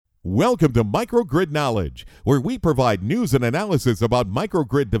Welcome to Microgrid Knowledge, where we provide news and analysis about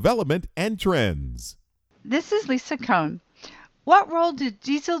microgrid development and trends. This is Lisa Cohn. What role do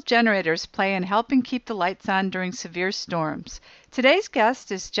diesel generators play in helping keep the lights on during severe storms? Today's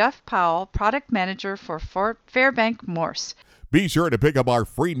guest is Jeff Powell, Product Manager for Fairbank Morse. Be sure to pick up our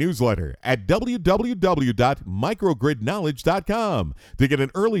free newsletter at www.microgridknowledge.com to get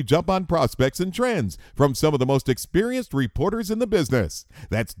an early jump on prospects and trends from some of the most experienced reporters in the business.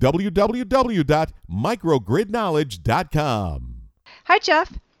 That's www.microgridknowledge.com. Hi,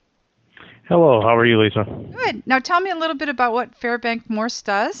 Jeff. Hello, how are you, Lisa? Good. Now tell me a little bit about what Fairbank Morse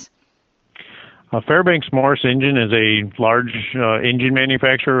does. Fairbanks Morse Engine is a large engine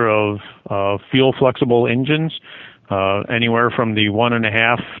manufacturer of fuel-flexible engines, anywhere from the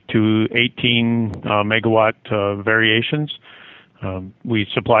 1.5 to 18 megawatt variations. We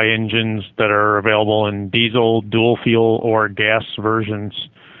supply engines that are available in diesel, dual fuel, or gas versions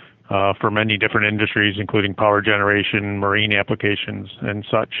for many different industries, including power generation, marine applications, and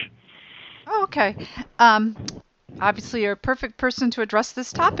such. Oh, okay. Obviously, you're a perfect person to address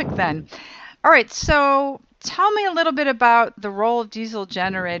this topic then. All right, so tell me a little bit about the role of diesel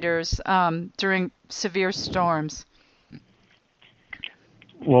generators during severe storms.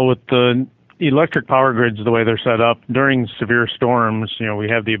 Well, with the electric power grids, the way they're set up, during severe storms, we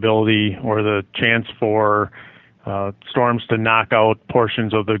have the ability or the chance for storms to knock out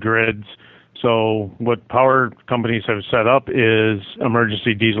portions of the grids. So what power companies have set up is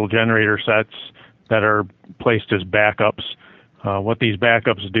emergency diesel generator sets that are placed as backups. What these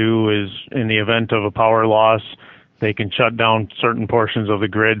backups do is, in the event of a power loss, they can shut down certain portions of the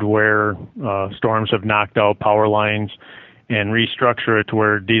grid where storms have knocked out power lines and restructure it to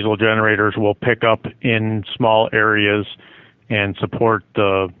where diesel generators will pick up in small areas and support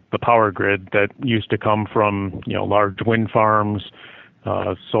the power grid that used to come from large wind farms,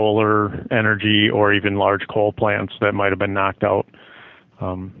 solar energy, or even large coal plants that might have been knocked out.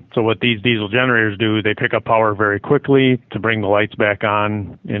 So what these diesel generators do, they pick up power very quickly to bring the lights back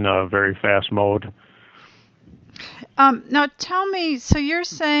on in a very fast mode. Now tell me, so you're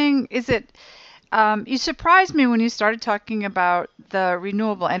saying, you surprised me when you started talking about the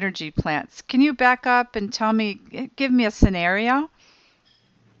renewable energy plants. Can you back up and give me a scenario?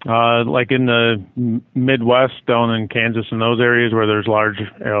 Like in the Midwest, down in Kansas and those areas where there's large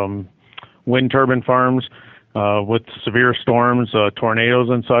wind turbine farms, with severe storms, tornadoes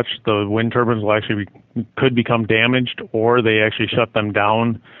and such, the wind turbines will could become damaged, or they actually shut them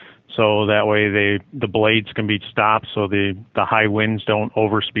down. So that way the blades can be stopped so the high winds don't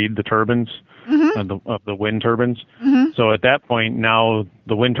overspeed the turbines, of the wind turbines. Mm-hmm. So at that point, now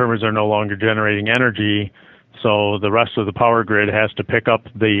the wind turbines are no longer generating energy, so the rest of the power grid has to pick up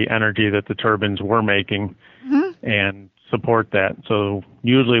the energy that the turbines were making and support that. So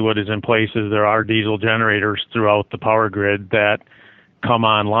usually what is in place is there are diesel generators throughout the power grid that come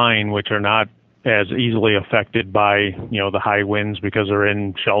online, which are not as easily affected by the high winds because they're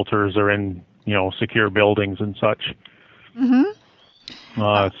in shelters or in secure buildings and such.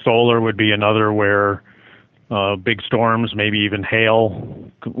 Solar would be another where big storms, maybe even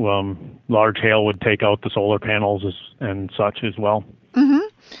hail, large hail would take out the solar panels and such as well.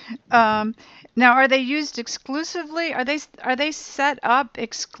 Now, are they used exclusively? Are they set up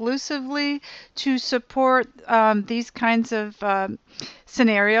exclusively to support these kinds of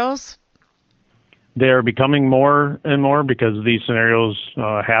scenarios? They are becoming more and more because these scenarios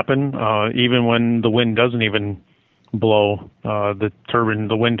happen even when the wind doesn't even blow. The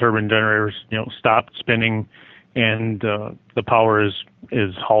wind turbine generators stop spinning and the power is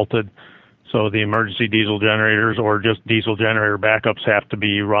halted. So the emergency diesel generators or just diesel generator backups have to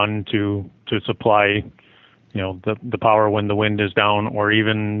be run to supply the power when the wind is down, or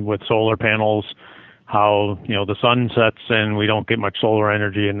even with solar panels, how the sun sets and we don't get much solar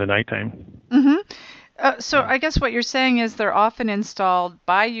energy in the nighttime. So I guess what you're saying is they're often installed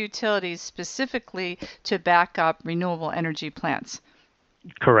by utilities specifically to back up renewable energy plants.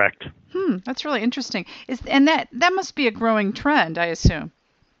 Correct. That's really interesting. And that must be a growing trend, I assume.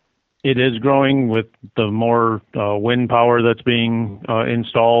 It is growing with the more wind power that's being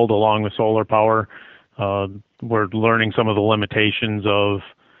installed along with solar power. We're learning some of the limitations of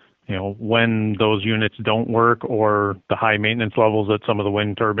when those units don't work, or the high maintenance levels that some of the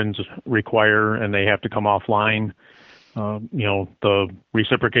wind turbines require and they have to come offline. The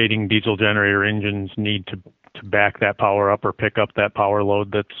reciprocating diesel generator engines need to back that power up or pick up that power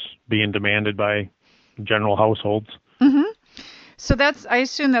load that's being demanded by general households. So I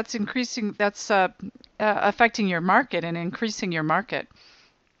assume that's increasing, affecting your market and increasing your market.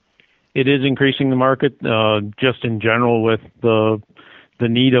 It is increasing the market, just in general with the the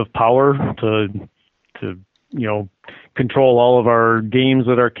need of power to control all of our games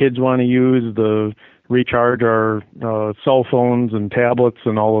that our kids want to use, the recharge our cell phones and tablets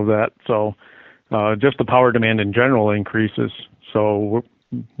and all of that. So just the power demand in general increases. So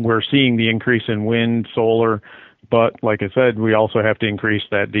we're seeing the increase in wind, solar, but like I said, we also have to increase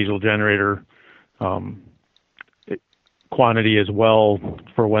that diesel generator quantity as well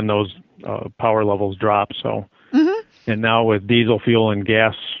for when those power levels drop. So, and now with diesel fuel and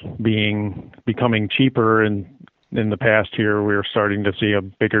gas becoming cheaper, and in the past year, we're starting to see a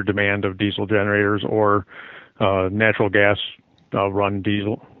bigger demand of diesel generators or natural gas run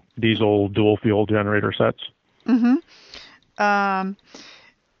diesel dual fuel generator sets.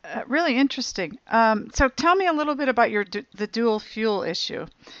 Really interesting. So tell me a little bit about the dual fuel issue.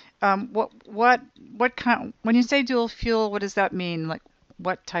 What kind? When you say dual fuel, what does that mean? Like,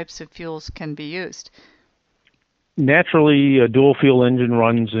 what types of fuels can be used? Naturally, a dual fuel engine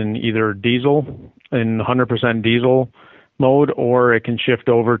runs in either diesel, in 100% diesel mode, or it can shift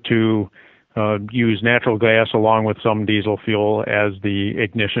over to use natural gas along with some diesel fuel as the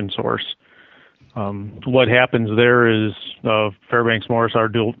ignition source. What happens there is Fairbanks Morris, our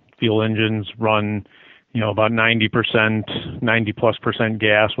dual fuel engines run, about 90+%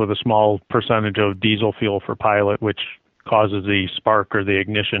 gas with a small percentage of diesel fuel for pilot, which causes the spark or the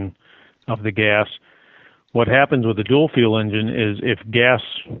ignition of the gas. What happens with the dual fuel engine is if gas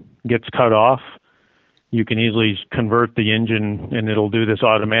gets cut off, you can easily convert the engine, and it'll do this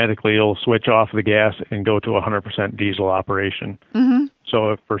automatically. It'll switch off the gas and go to 100% diesel operation.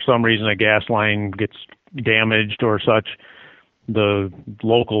 So if for some reason a gas line gets damaged or such, the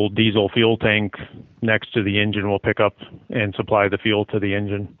local diesel fuel tank next to the engine will pick up and supply the fuel to the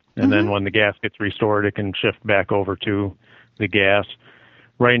engine. And then when the gas gets restored, it can shift back over to the gas.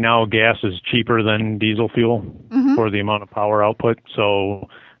 Right now, gas is cheaper than diesel fuel for the amount of power output. So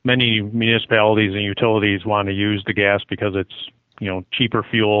many municipalities and utilities want to use the gas because it's, cheaper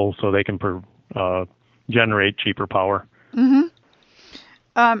fuel, so they can generate cheaper power.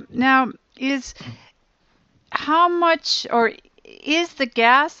 Now, how much, or is the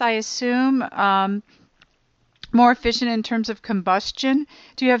gas, I assume, more efficient in terms of combustion?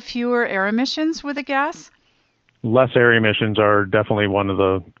 Do you have fewer air emissions with the gas? Less air emissions are definitely one of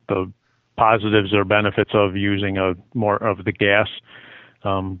the positives or benefits of using more of the gas.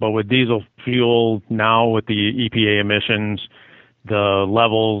 But with diesel fuel now, with the EPA emissions, the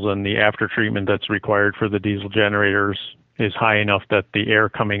levels and the after treatment that's required for the diesel generators is high enough that the air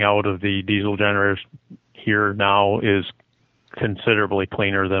coming out of the diesel generators here now is considerably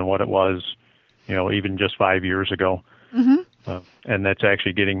cleaner than what it was, even just 5 years ago. And that's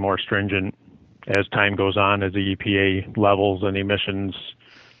actually getting more stringent as time goes on, as the EPA levels and emissions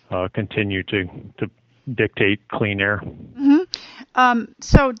continue to dictate clean air.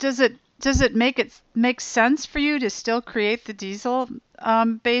 So does it make sense for you to still create the diesel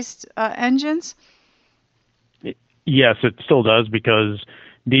based engines? Yes, it still does, because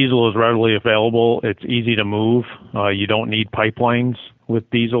diesel is readily available. It's easy to move. You don't need pipelines with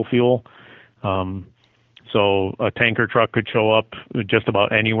diesel fuel. So a tanker truck could show up just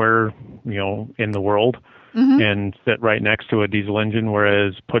about anywhere, in the world and sit right next to a diesel engine,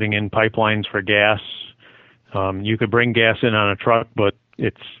 whereas putting in pipelines for gas, you could bring gas in on a truck, but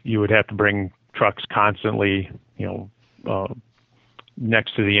you would have to bring trucks constantly,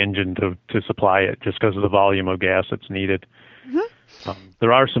 next to the engine to supply it, just because of the volume of gas that's needed.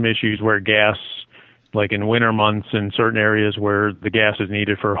 There are some issues where gas, like in winter months in certain areas where the gas is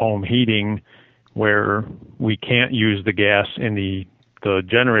needed for home heating, where we can't use the gas in the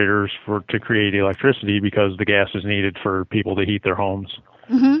generators to create electricity because the gas is needed for people to heat their homes.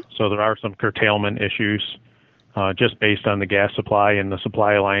 So there are some curtailment issues just based on the gas supply and the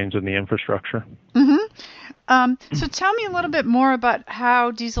supply lines and the infrastructure. So tell me a little bit more about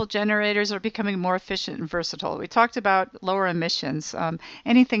how diesel generators are becoming more efficient and versatile. We talked about lower emissions.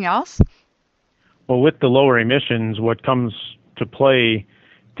 Anything else? Well, with the lower emissions, what comes to play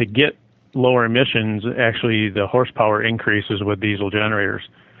to get lower emissions, actually the horsepower increases with diesel generators.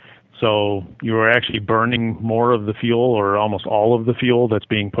 So you are actually burning more of the fuel, or almost all of the fuel that's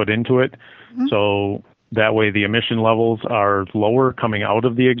being put into it. So that way the emission levels are lower coming out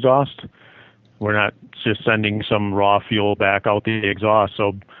of the exhaust. We're not just sending some raw fuel back out the exhaust.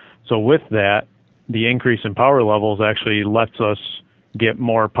 So with that, the increase in power levels actually lets us get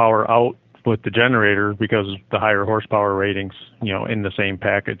more power out with the generator because of the higher horsepower ratings, in the same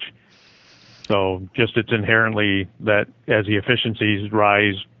package. So just it's inherently that as the efficiencies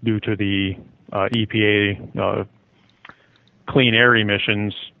rise due to the EPA clean air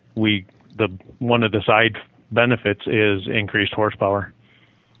emissions, one of the side benefits is increased horsepower.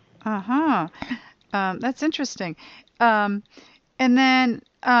 Uh-huh. That's interesting. Um, and then,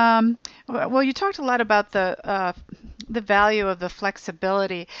 well, you talked a lot about the value of the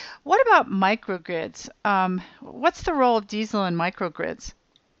flexibility. What about microgrids? What's the role of diesel in microgrids?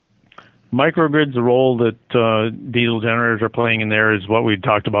 Microgrids, the role that diesel generators are playing in there is what we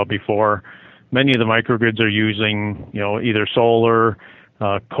talked about before. Many of the microgrids are using, either solar,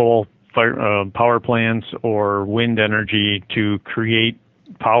 coal power plants, or wind energy to create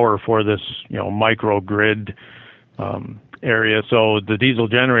power for this, microgrid area. So the diesel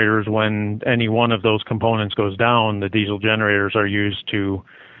generators, when any one of those components goes down, the diesel generators are used to,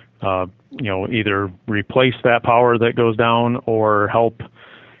 either replace that power that goes down or help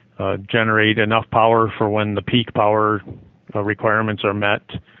generate enough power for when the peak power requirements are met,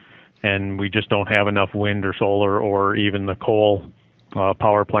 and we just don't have enough wind or solar or even the coal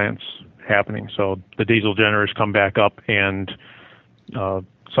power plants happening. So the diesel generators come back up and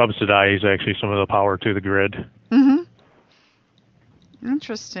subsidize actually some of the power to the grid. Mm-hmm.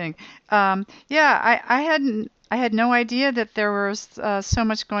 Interesting. I had no idea that there was so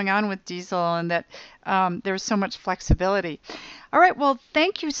much going on with diesel and that there was so much flexibility. All right. Well,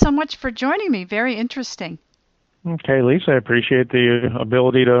 thank you so much for joining me. Very interesting. Okay, Lisa, I appreciate the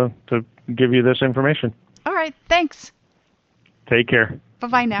ability to give you this information. All right. Thanks. Take care.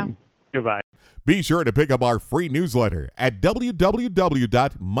 Bye-bye now. Goodbye. Be sure to pick up our free newsletter at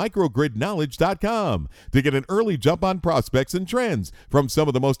www.microgridknowledge.com to get an early jump on prospects and trends from some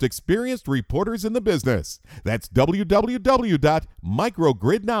of the most experienced reporters in the business. That's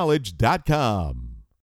www.microgridknowledge.com.